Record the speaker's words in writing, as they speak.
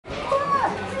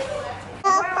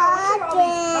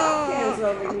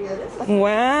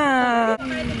Wow.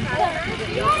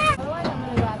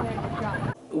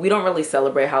 We don't really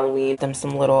celebrate Halloween. Them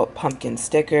some little pumpkin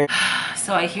stickers.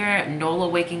 So I hear Nola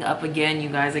waking up again, you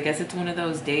guys. I guess it's one of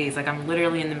those days. Like, I'm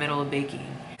literally in the middle of baking.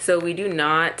 So we do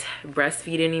not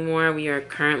breastfeed anymore. We are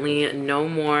currently no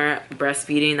more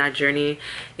breastfeeding. That journey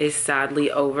is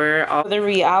sadly over. The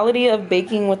reality of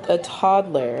baking with a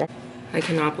toddler. I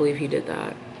cannot believe he did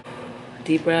that.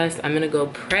 Deep breaths. I'm gonna go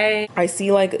pray. I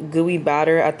see like gooey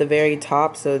batter at the very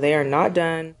top, so they are not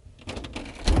done.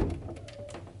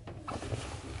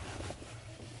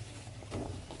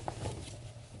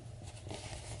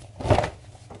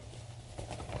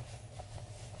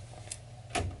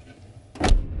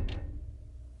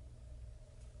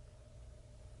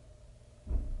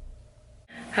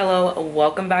 Hello,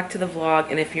 welcome back to the vlog,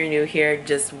 and if you're new here,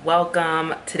 just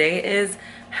welcome. Today is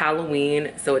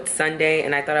Halloween, so it's Sunday,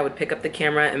 and I thought I would pick up the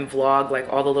camera and vlog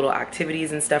like all the little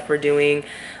activities and stuff we're doing.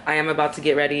 I am about to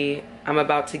get ready. I'm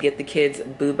about to get the kids'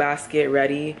 boo basket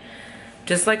ready.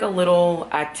 Just like a little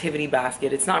activity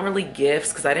basket. It's not really gifts,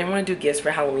 because I didn't want to do gifts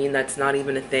for Halloween. That's not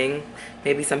even a thing.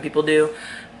 Maybe some people do.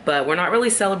 But we're not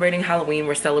really celebrating Halloween,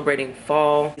 we're celebrating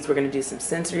fall. We're gonna do some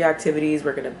sensory activities,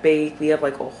 we're gonna bake. We have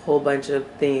like a whole bunch of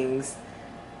things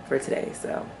for today,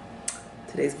 so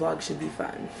today's vlog should be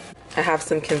fun. I have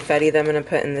some confetti that I'm gonna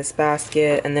put in this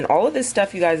basket, and then all of this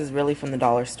stuff, you guys, is really from the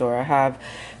dollar store. I have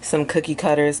some cookie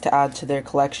cutters to add to their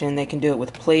collection. They can do it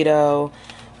with Play-Doh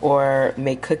or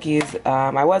make cookies.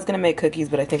 I was gonna make cookies,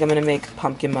 but I think I'm gonna make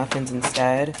pumpkin muffins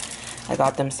instead. I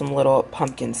got them some little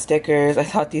pumpkin stickers. I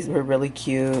thought these were really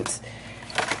cute.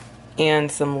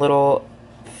 And some little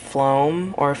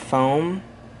foam.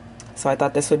 So I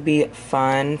thought this would be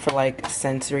fun for like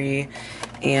sensory.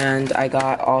 And I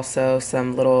got also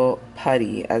some little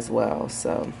putty as well.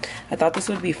 So I thought this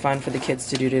would be fun for the kids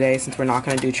to do today since we're not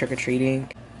going to do trick-or-treating.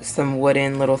 Some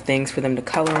wooden little things for them to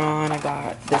color on. I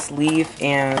got this leaf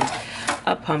and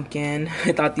a pumpkin.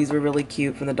 I thought these were really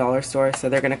cute from the dollar store, so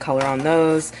they're gonna color on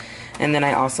those. And then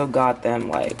I also got them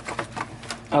like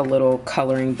a little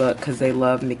coloring book because they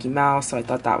love Mickey Mouse, so I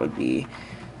thought that would be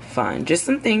fun. Just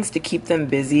some things to keep them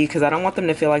busy because I don't want them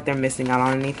to feel like they're missing out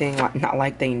on anything, not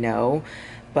like they know.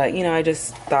 But you know, I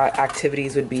just thought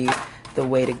activities would be the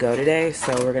way to go today,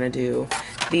 so we're gonna do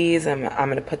these, and I'm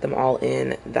gonna put them all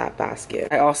in that basket.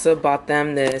 I also bought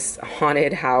them this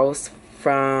haunted house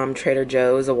from Trader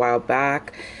Joe's a while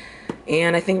back,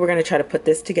 and I think we're gonna try to put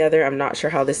this together. I'm not sure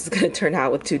how this is gonna turn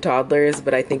out with two toddlers,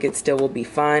 but I think it still will be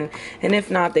fun, and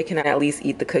if not, they can at least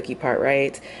eat the cookie part,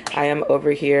 right? I am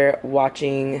over here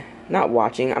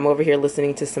I'm over here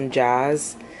listening to some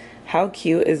jazz. How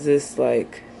cute is this?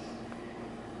 Like,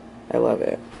 I love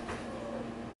it.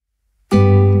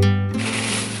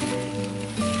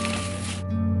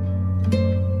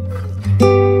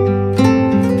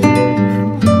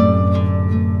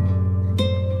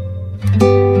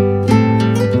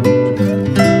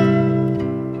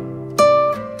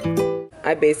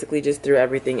 I basically just threw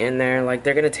everything in there. Like,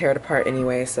 they're gonna tear it apart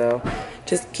anyway, so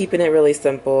just keeping it really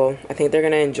simple. I think they're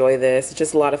gonna enjoy this. It's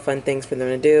just a lot of fun things for them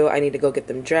to do. I need to go get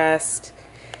them dressed,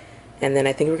 and then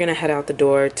I think we're gonna head out the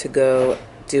door to go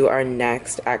do our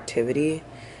next activity.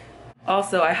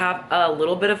 Also, I have a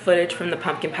little bit of footage from the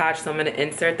pumpkin patch, so I'm gonna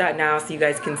insert that now so you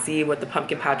guys can see what the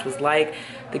pumpkin patch was like.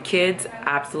 The kids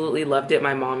absolutely loved it.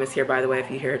 My mom is here, by the way, if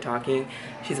you hear her talking.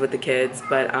 She's with the kids,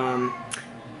 but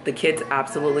the kids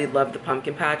absolutely loved the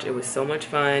pumpkin patch. It was so much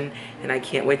fun, and I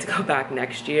can't wait to go back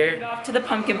next year. Off to the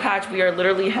pumpkin patch. We are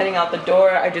literally heading out the door.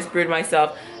 I just brewed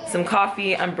myself some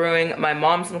coffee. I'm brewing my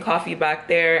mom some coffee back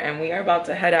there, and we are about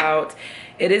to head out.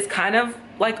 It is kind of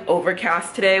like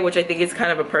overcast today, which I think is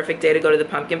kind of a perfect day to go to the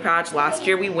pumpkin patch. Last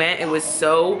year we went, it was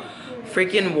so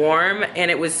freaking warm and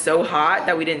it was so hot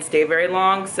that we didn't stay very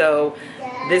long. So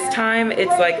this time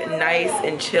it's like nice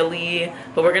and chilly,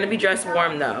 but we're gonna be dressed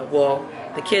warm though. Well,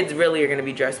 the kids really are gonna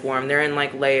be dressed warm. They're in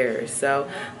like layers. So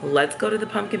let's go to the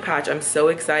pumpkin patch. I'm so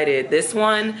excited. This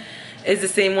one is the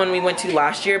same one we went to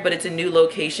last year, but it's a new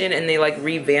location and they like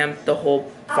revamped the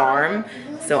whole farm.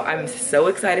 So I'm so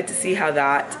excited to see how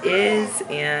that is,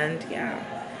 and yeah,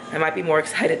 I might be more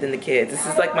excited than the kids. This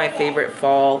is like my favorite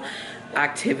fall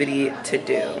activity to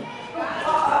do.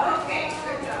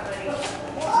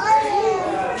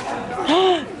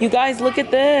 You guys, look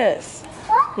at this.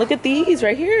 Look at these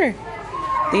right here.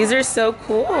 These are so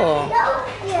cool.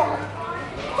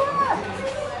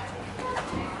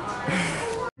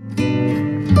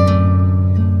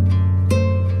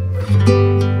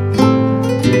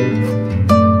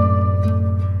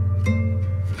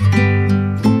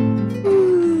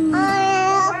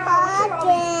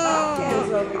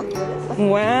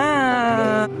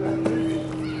 Wow.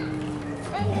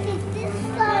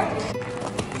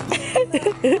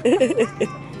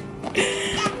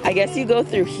 I guess you go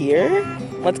through here.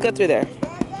 Let's go through there.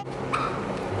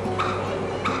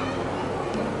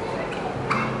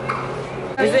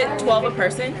 Is it 12 a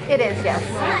person? It is, yes.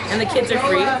 And the kids are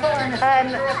free?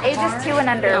 Ages 2 and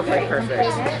under. Okay,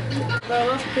 perfect.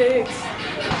 Those pigs.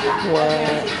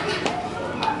 What?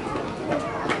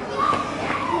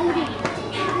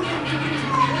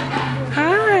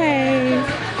 Hi.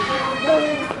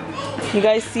 You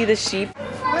guys see the sheep?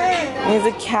 There's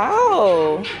a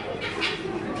cow.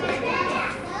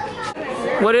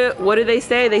 What do they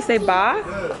say? They say ba?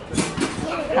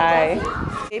 Hi.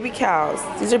 Baby cows.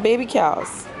 These are baby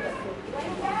cows.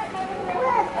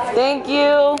 Thank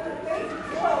you.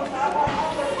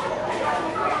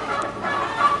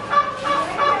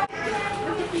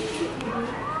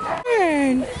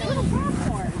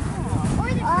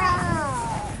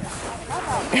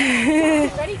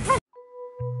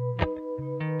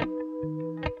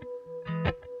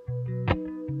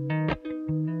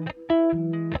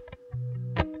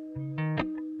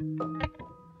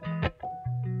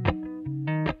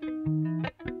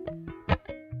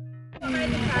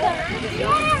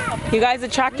 You guys, the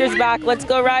tractor's back. Let's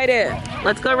go ride it.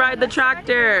 Let's go ride the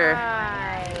tractor.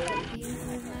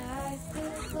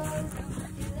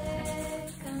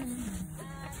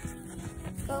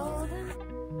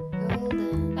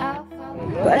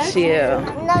 Bless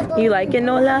you. You like it,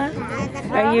 Nola?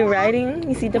 Are you riding?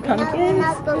 You see the pumpkins?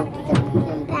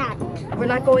 We're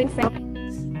not going fast.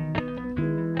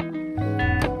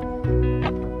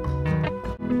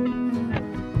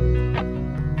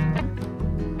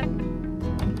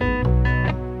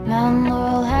 Mount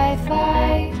Laurel high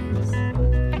fives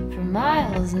for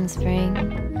miles in spring.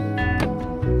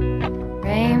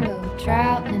 Rainbow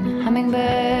trout and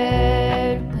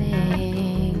hummingbird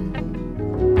wing.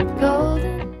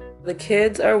 Golden. The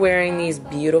kids are wearing these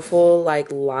beautiful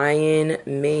like lion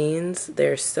manes.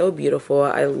 They're so beautiful.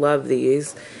 I love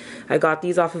these. I got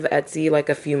these off of Etsy like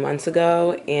a few months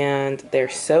ago and they're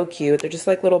so cute. They're just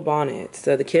like little bonnets.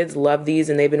 So the kids love these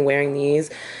and they've been wearing these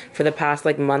for the past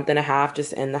like month and a half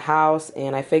just in the house,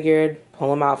 and I figured pull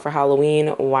them out for Halloween.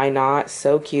 Why not?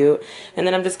 So cute. And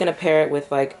then I'm just gonna pair it with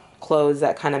like clothes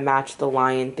that kind of match the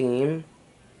lion theme.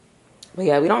 But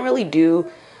yeah, we don't really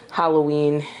do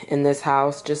Halloween in this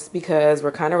house just because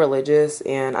we're kind of religious,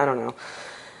 and I don't know.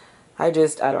 I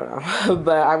don't know.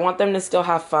 But I want them to still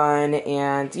have fun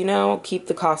and, you know, keep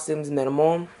the costumes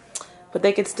minimal. But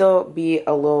they could still be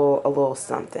a little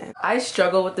something. I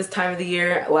struggle with this time of the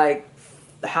year, like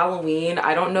Halloween.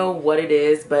 I don't know what it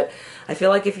is, but I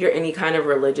feel like if you're any kind of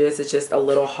religious, it's just a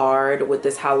little hard with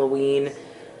this Halloween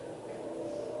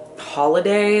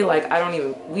holiday. Like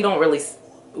we don't really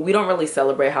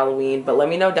celebrate Halloween, but let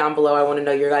me know down below. I want to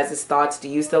know your guys' thoughts. Do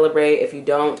you celebrate? If you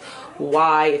don't,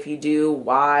 why? If you do,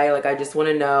 why? Like, I just want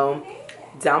to know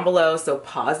down below. So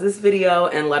pause this video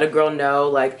and let a girl know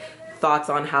like thoughts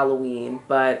on Halloween.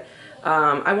 But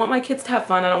I want my kids to have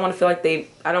fun. I don't want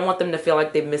them to feel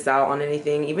like they miss out on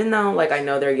anything, even though like I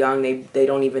know they're young, they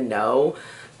don't even know.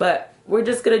 But we're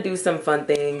just gonna do some fun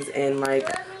things and like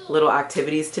little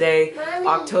activities today. Mommy,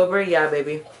 October, yeah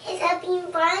baby. It's Happy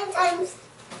Valentine's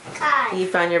card. You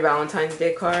found your Valentine's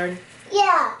Day card?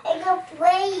 Yeah, it got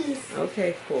praise.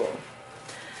 Okay, cool.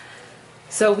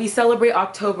 So we celebrate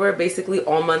October basically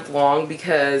all month long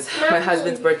because my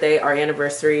husband's birthday, our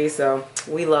anniversary, so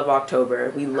we love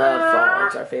October. We love fall.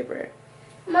 It's our favorite.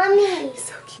 Mommy. He's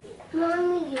so cute.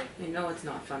 Mommy. I know it's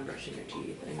not fun brushing your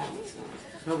teeth. I know it's not.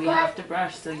 But we have to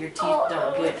brush so your teeth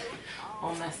don't get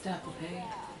all messed up, okay?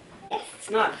 It's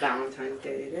not Valentine's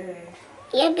Day today.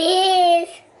 Yeah, it is.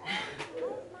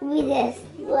 With this.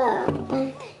 Wow.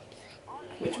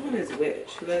 Which one is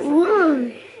which? Who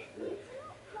has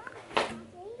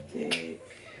cake?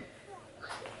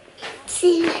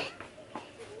 See.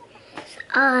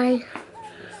 I.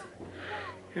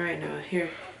 All right, Noah, here.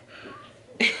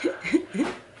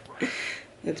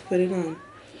 Let's put it on.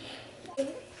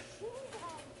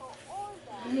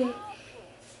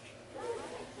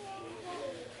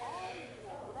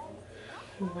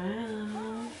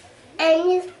 Wow.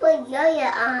 And you put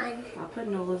Yoya on. I'll put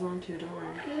Nola's on too, don't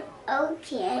worry.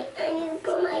 Okay. And you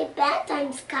put my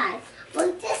Valentine's card.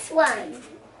 Put this one.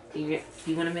 You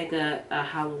want to make a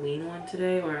Halloween one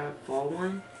today or a fall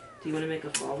one? Do you want to make a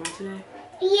fall one today?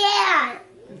 Yeah.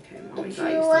 Okay, Mommy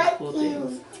got you some cool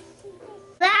things.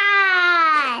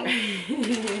 Bye.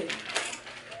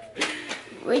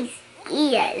 With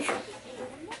ears.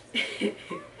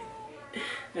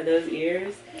 Are those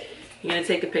ears? You gonna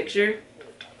take a picture?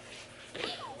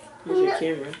 Where's your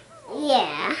camera?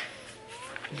 Yeah.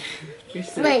 You're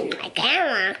so Where's cute. my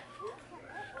camera?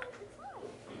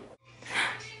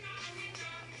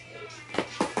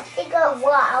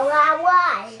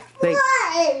 Why? Like,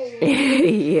 Why?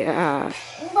 yeah.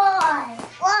 Why?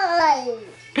 Why?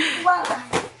 Why?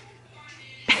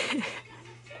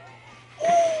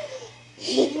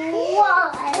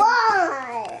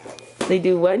 Why? They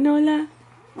do what, Nola?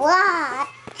 Why?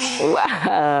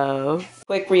 Wow.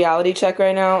 Quick reality check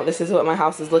right now. This is what my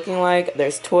house is looking like.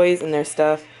 There's toys and there's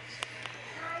stuff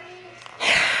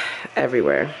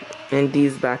everywhere. And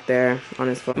Dee's back there on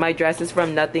his phone. My dress is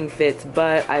from Nothing Fits,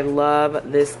 but I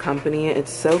love this company.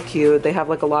 It's so cute. They have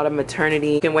like a lot of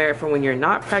maternity. You can wear it for when you're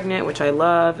not pregnant, which I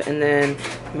love. And then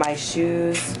my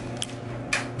shoes.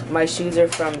 My shoes are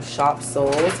from Shop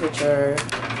Soles, which are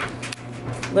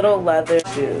little leather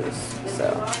shoes.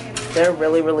 So they're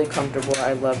really, really comfortable.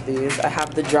 I love these. I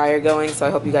have the dryer going, so I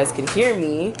hope you guys can hear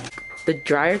me. The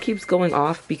dryer keeps going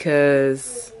off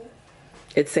because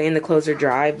it's saying the clothes are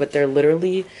dry, but they're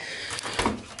literally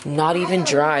not even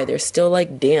dry. They're still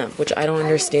like damp, which I don't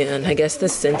understand. I guess the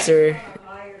sensor,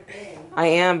 I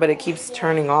am, but it keeps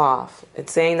turning off.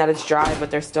 It's saying that it's dry, but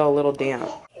they're still a little damp.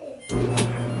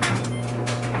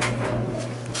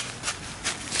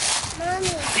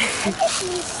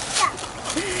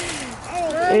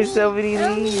 There's so many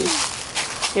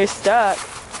leaves. You're stuck.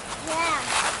 Yeah.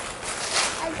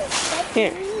 I get stuck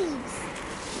Here. in leaves.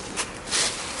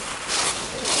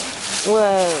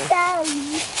 Whoa.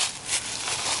 Daddy.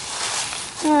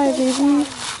 Hi, baby.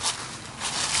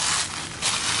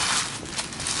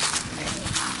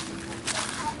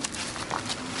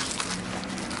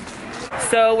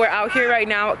 So we're out here right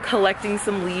now collecting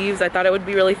some leaves. I thought it would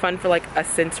be really fun for like a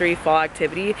sensory fall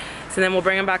activity. So then we'll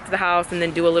bring them back to the house and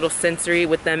then do a little sensory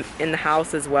with them in the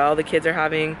house as well. The kids are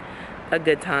having a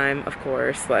good time, of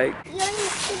course. Like, You're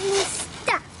getting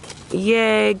stuck.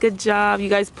 yay, good job. You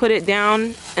guys put it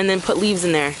down and then put leaves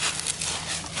in there.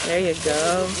 There you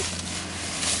go.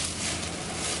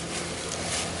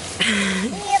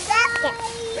 In your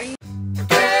basket.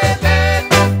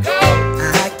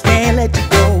 I can't let you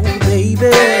go, baby.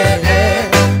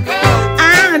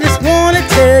 I just wanna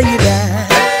tell you that.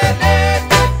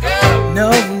 No,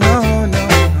 no, no,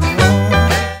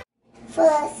 no.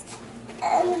 First,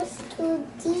 let's do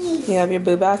these. You have your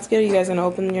boo basket. Are you guys gonna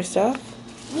open your stuff?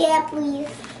 Yeah, please.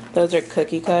 Those are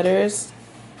cookie cutters.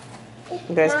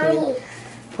 You guys can. Mommy,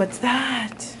 What's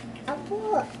that? a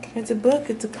book. It's a book.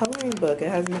 It's a coloring book. It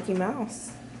has Mickey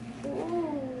Mouse. Ooh.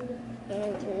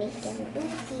 And make them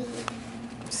easy.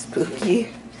 Spooky.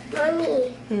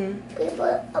 Mommy,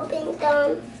 people open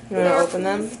them. You wanna open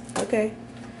them? Okay.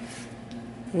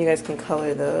 And you guys can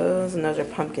color those, and those are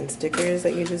pumpkin stickers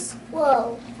that you just.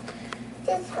 Whoa.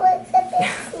 This was a big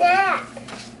snack.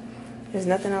 There's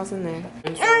nothing else in there. So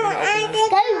we're Oh, gonna open I them.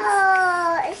 did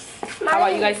those. How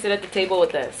about you guys sit at the table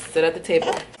with this? Sit at the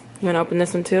table. You wanna open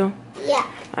this one too? Yeah.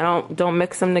 Don't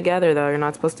mix them together though. You're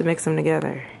not supposed to mix them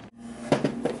together.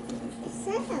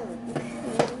 So. No,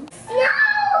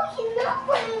 you're not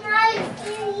putting ice.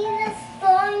 You're just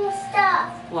throwing stuff.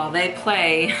 While they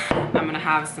play, I'm gonna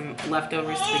have some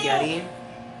leftover spaghetti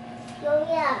Oh,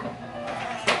 yeah.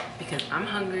 because I'm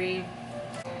hungry.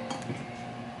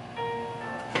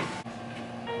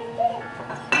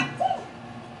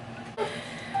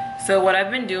 So what I've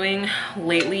been doing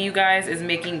lately, you guys, is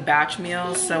making batch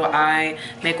meals. So I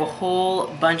make a whole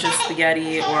bunch of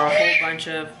spaghetti or a whole bunch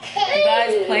of... You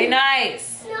guys, play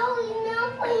nice. No, you're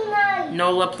not putting ice.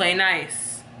 Nola, play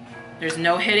nice. There's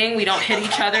no hitting. We don't hit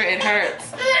each other. It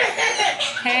hurts.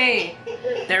 Hey,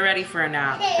 they're ready for a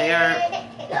nap. They are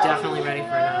definitely ready for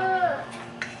a nap.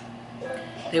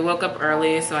 They woke up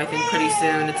early, so I think pretty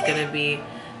soon it's going to be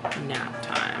nap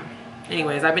time.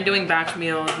 Anyways, I've been doing batch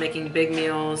meals, making big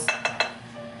meals.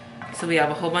 So we have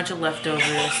a whole bunch of leftovers.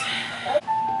 Yeah.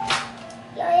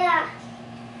 Oh,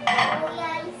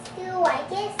 yeah, you still like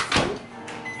this?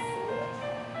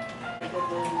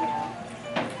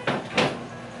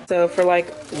 So for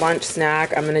like lunch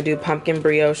snack, I'm gonna do pumpkin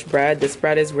brioche bread. This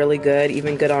bread is really good,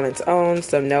 even good on its own.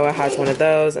 So Noah has one of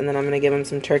those, and then I'm gonna give him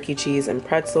some turkey cheese and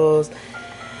pretzels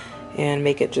and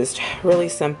make it just really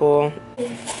simple.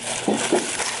 Weird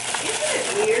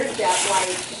that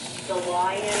like the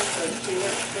lions are cheering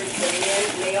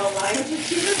for male lions are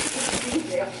cheering for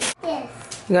female. Yes.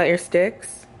 You got your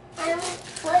sticks?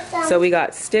 So we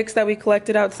got sticks that we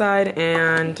collected outside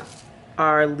and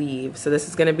our leaves. So this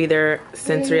is gonna be their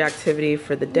sensory activity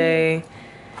for the day.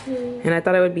 And I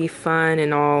thought it would be fun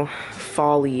and all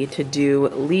fall-y to do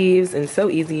leaves, and so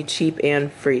easy, cheap,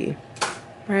 and free,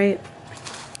 right?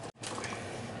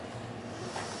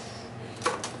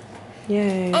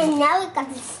 Yay. And now we got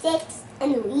the sticks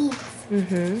and the leaves.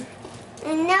 Mm-hmm.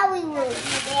 And now we will do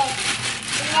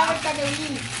this. And now we got the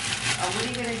leaves. What are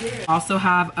you gonna do? Also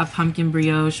have a pumpkin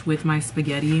brioche with my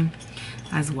spaghetti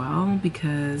as well,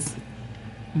 because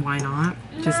why not?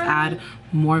 Just add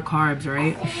more carbs,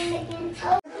 right?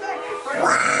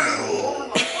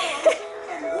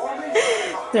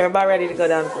 They're about ready to go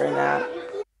down for a nap.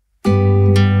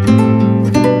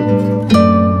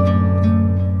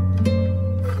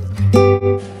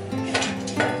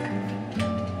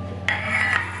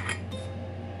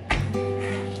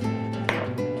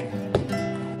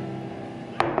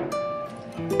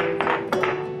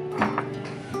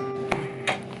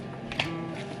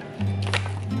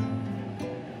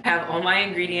 All my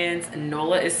ingredients.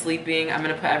 Nola is sleeping. I'm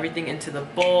gonna put everything into the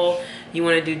bowl. You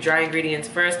want to do dry ingredients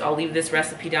first. I'll leave this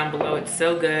recipe down below. It's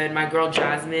so good. My girl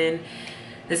Jasmine,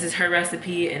 this is her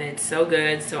recipe and it's so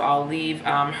good, so I'll leave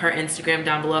her Instagram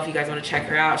down below if you guys want to check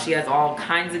her out. She has all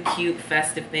kinds of cute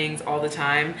festive things all the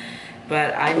time.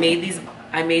 But I made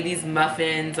these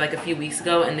muffins like a few weeks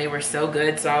ago and they were so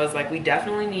good, so I was like, we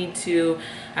definitely need to,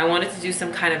 I wanted to do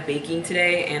some kind of baking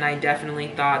today, and I definitely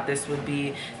thought this would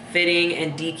be fitting,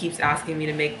 and Dee keeps asking me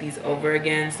to make these over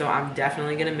again, so I'm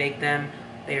definitely gonna make them.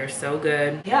 They are so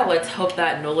good. Yeah, let's hope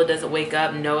that Nola doesn't wake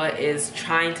up. Noah is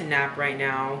trying to nap right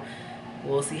now.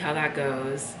 We'll see how that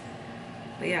goes.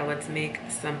 But yeah, let's make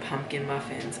some pumpkin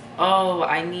muffins. Oh,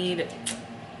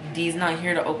 Dee's not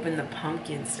here to open the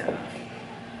pumpkin stuff.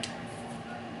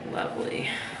 Lovely.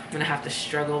 I'm gonna have to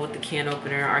struggle with the can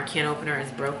opener. Our can opener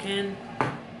is broken.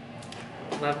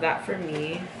 Love that for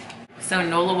me. So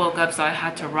Nola woke up, so I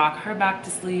had to rock her back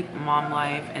to sleep, mom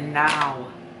life, and now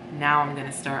I'm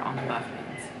gonna start on the muffins.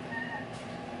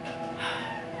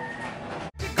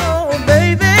 Oh,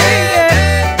 baby,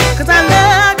 yeah. 'Cause I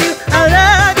love you, I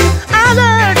love you, I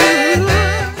love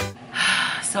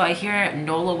you. So I hear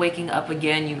Nola waking up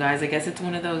again, you guys. I guess it's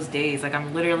one of those days. Like,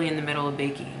 I'm literally in the middle of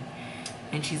baking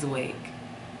and she's awake.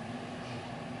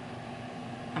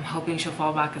 I'm hoping she'll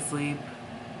fall back asleep.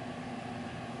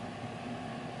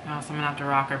 Or else I'm gonna have to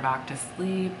rock her back to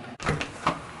sleep.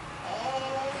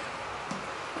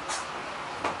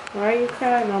 Why are you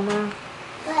crying, Mama?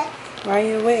 What? Why are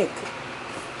you awake?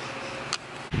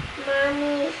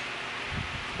 Mommy.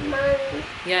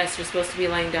 Yes, you're supposed to be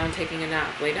laying down taking a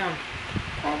nap. Lay down.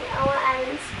 But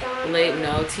I'm strong.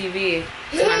 No TV.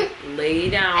 Lay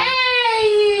down.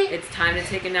 It's time to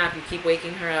take a nap. You keep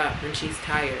waking her up when she's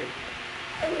tired.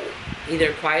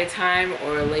 Either quiet time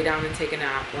or lay down and take a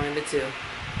nap. One of the two.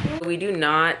 We do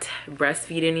not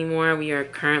breastfeed anymore. We are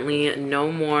currently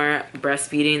no more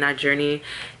breastfeeding. That journey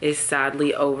is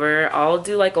sadly over. I'll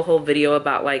do like a whole video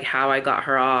about like how I got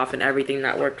her off and everything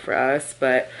that worked for us.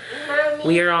 But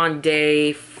we are on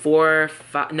day 5.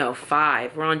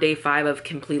 We're on day 5 of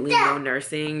completely no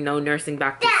nursing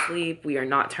back to sleep. We are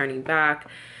not turning back.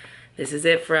 This is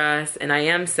it for us, and I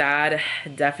am sad,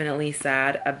 definitely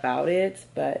sad about it,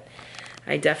 but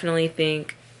I definitely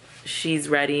think she's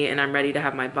ready and I'm ready to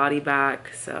have my body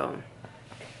back. So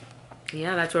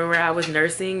yeah, that's where we're at with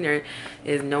nursing. There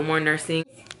is no more nursing.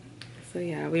 So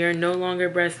yeah, we are no longer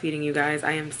breastfeeding, you guys.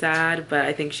 I am sad, but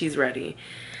I think she's ready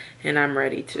and I'm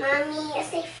ready too. Mommy,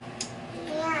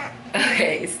 yeah.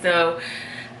 Okay, so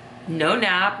no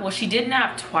nap. Well, she did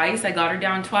nap twice. I got her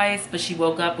down twice, but she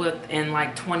woke up in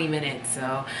like 20 minutes.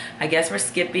 So I guess we're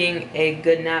skipping a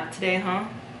good nap today, huh?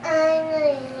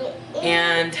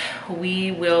 And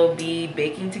we will be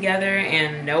baking together,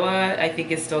 and Noah, I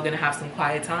think, is still gonna have some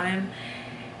quiet time.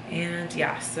 And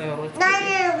yeah, so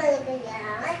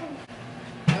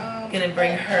gonna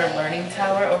bring her learning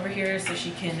tower over here so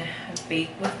she can bake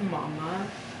with Mama.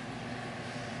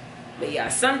 But yeah,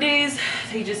 some days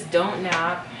they just don't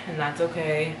nap, and that's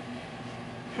okay.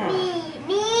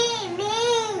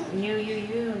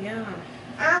 You, yeah.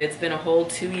 It's been a whole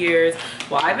 2 years.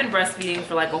 Well, I've been breastfeeding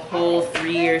for like a whole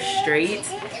 3 years straight,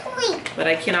 but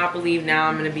I cannot believe now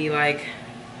I'm gonna be like,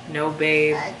 no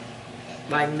babe,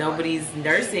 like nobody's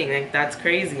nursing. Like, that's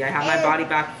crazy. I have my body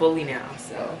back fully now,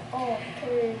 so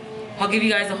I'll give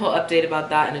you guys a whole update about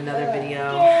that in another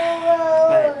video.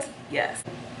 But yes.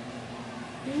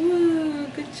 Ooh,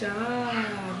 good job.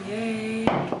 Yay.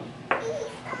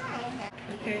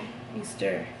 Okay, you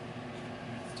stir.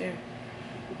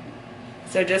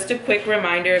 So just a quick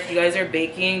reminder, if you guys are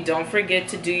baking, don't forget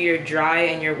to do your dry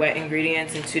and your wet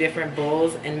ingredients in 2 different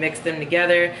bowls and mix them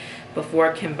together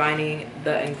before combining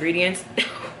the ingredients.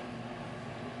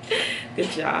 Good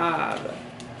job.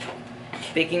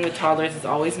 Baking with toddlers is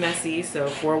always messy, so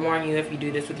forewarn you, if you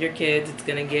do this with your kids, it's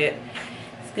gonna get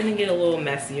a little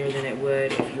messier than it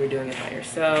would if you were doing it by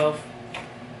yourself.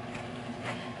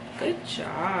 Good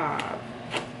job.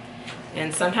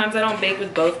 And sometimes I don't bake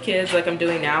with both kids like I'm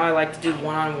doing now. I like to do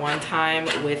one-on-one time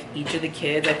with each of the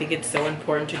kids. I think it's so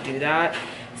important to do that.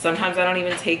 Sometimes I don't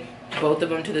even take both of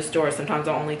them to the store. Sometimes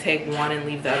I'll only take one and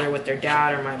leave the other with their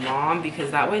dad or my mom,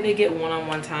 because that way they get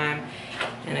one-on-one time,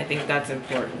 and I think that's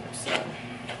important. So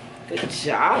good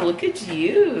job. Look at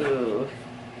you.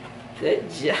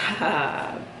 Good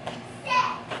job.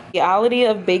 Reality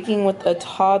of baking with a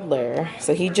toddler.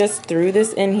 So he just threw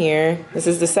this in here. This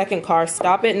is the second car.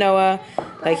 Stop it, Noah.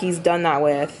 Like he's done that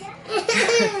with.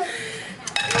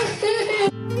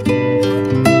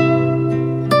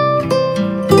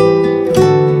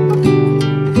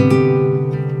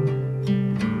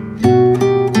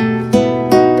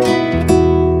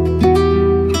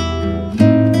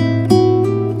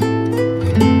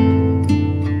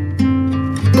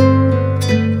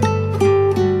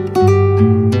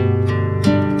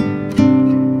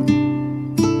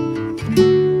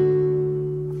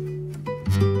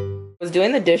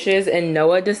 Doing the dishes and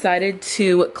Noah decided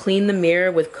to clean the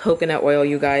mirror with coconut oil,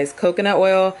 you guys. Coconut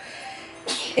oil,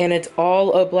 and it's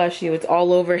all, oh bless you, it's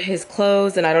all over his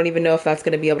clothes, and I don't even know if that's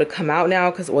going to be able to come out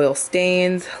now because oil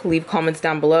stains. Leave comments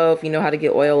down below if you know how to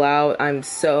get oil out. I'm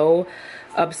so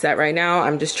upset right now.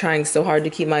 I'm just trying so hard to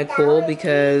keep my cool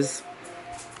because,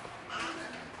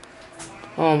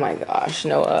 oh my gosh,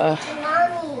 Noah.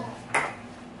 Mommy.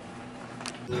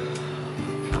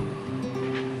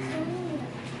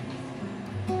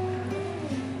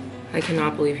 I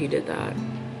cannot believe he did that.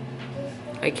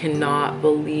 I cannot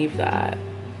believe that.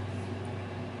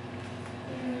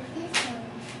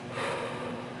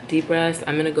 Deep breaths.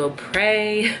 I'm gonna go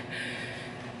pray,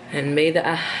 and may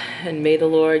the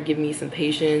Lord give me some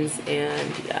patience.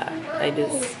 And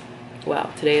yeah, wow,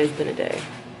 today has been a day.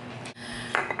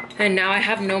 And now I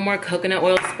have no more coconut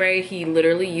oil spray. He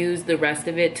literally used the rest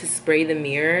of it to spray the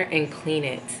mirror and clean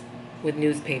it with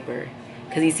newspaper,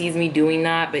 because he sees me doing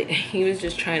that, but he was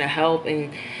just trying to help.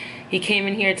 And he came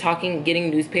in here getting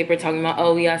newspaper, talking about,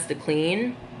 oh, he has to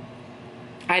clean.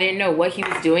 I didn't know what he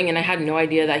was doing, and I had no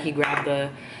idea that he grabbed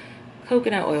the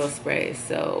coconut oil spray.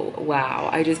 So wow,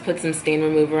 I just put some stain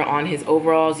remover on his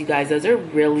overalls. You guys, those are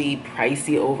really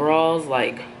pricey overalls,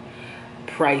 like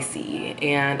pricey,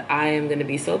 and I am gonna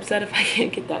be so upset if I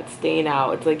can't get that stain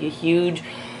out. It's like a huge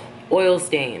oil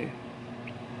stain.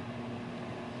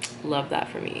 Love that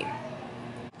for me.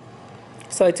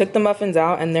 So I took the muffins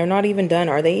out and they're not even done.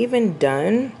 Are they even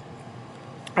done?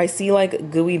 I see like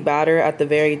gooey batter at the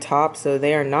very top, so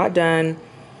they are not done,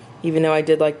 even though I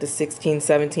did like the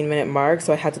 16-17 minute mark,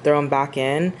 so I had to throw them back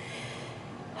in.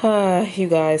 You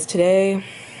guys, today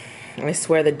I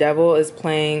swear the devil is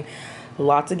playing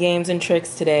lots of games and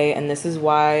tricks today, and this is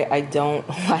why I don't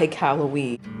like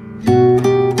Halloween.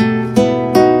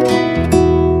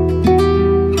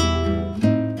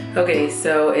 Okay,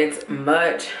 so it's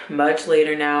much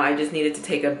later now. I just needed to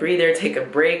take a breather, take a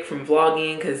break from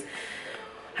vlogging because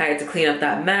I had to clean up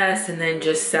that mess, and then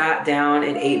just sat down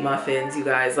and ate muffins, you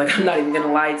guys. Like, I'm not even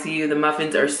gonna lie to you, the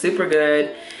muffins are super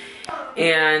good.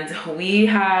 And we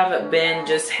have been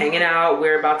just hanging out.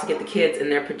 We're about to get the kids in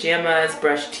their pajamas,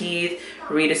 brush teeth,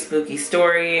 read a spooky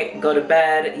story, go to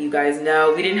bed. You guys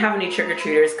know we didn't have any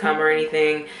trick-or-treaters come or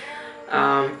anything.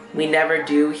 We never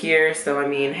do here, so I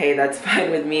mean, hey, that's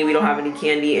fine with me. We don't have any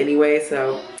candy anyway,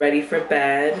 so ready for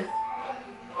bed.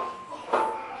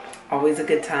 Always a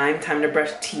good time to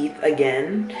brush teeth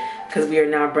again, because we are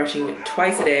now brushing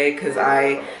twice a day, because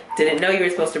I didn't know you were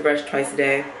supposed to brush twice a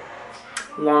day.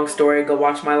 Long story, go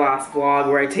watch my last vlog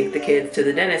where I take the kids to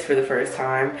the dentist for the first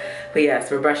time. But yes,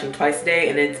 we're brushing twice a day,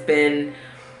 and it's been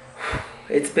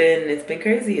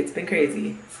crazy. It's been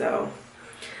crazy. So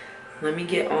let me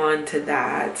get on to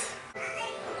that.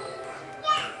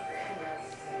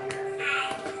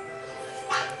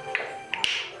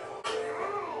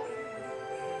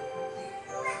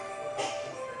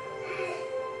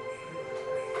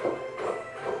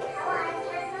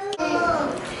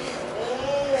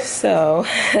 So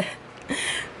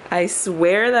I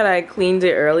swear that I cleaned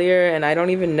it earlier and I don't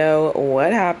even know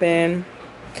what happened,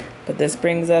 but this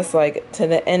brings us like to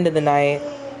the end of the night.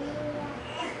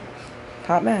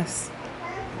 Hot mess.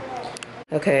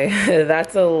 Okay,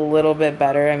 that's a little bit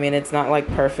better. I mean, it's not like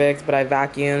perfect, but I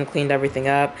vacuumed, cleaned everything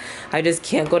up. I just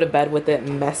can't go to bed with it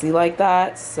messy like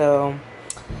that. So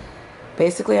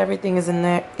basically everything is in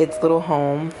there, its little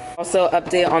home. Also,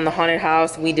 update on the haunted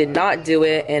house. We did not do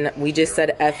it, and we just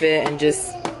said F it and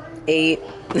just ate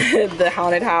the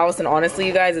haunted house. And honestly,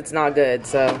 you guys, it's not good.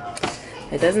 So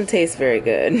it doesn't taste very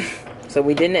good. So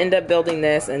we didn't end up building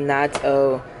this, and that's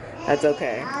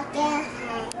okay.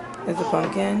 There's a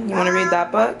pumpkin. You want to read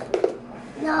that book?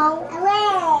 No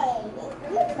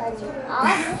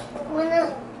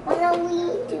way. What are we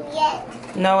do yet?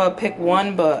 Noah, pick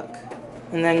one book,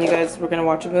 and then you guys were gonna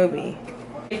watch a movie.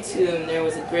 In the tomb, there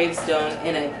was a gravestone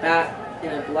and a bat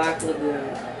in a black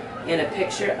lagoon, and a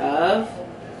picture of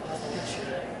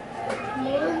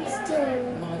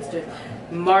monsters,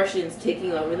 Martians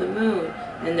taking over the moon,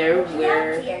 and there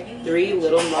were 3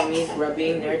 little mummies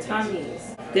rubbing their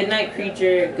tummies. Good night,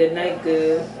 creature. Good night,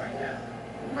 goo.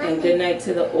 And good night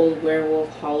to the old werewolf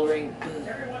hollering boo.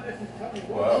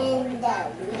 And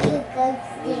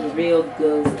The real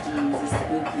ghosties, the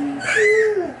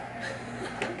spookies.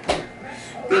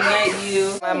 Good night,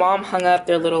 you. My mom hung up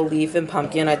their little leaf and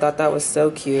pumpkin. I thought that was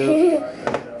so cute.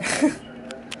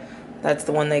 That's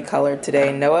the one they colored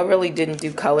today. Noah really didn't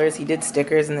do colors. He did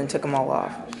stickers and then took them all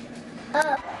off.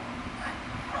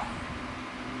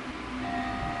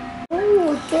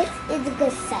 Ooh, this is a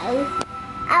good size.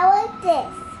 I like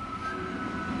this.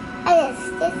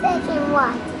 This I can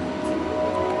watch.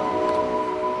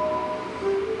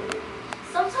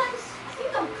 Sometimes I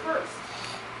think I'm cursed.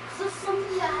 So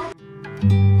something that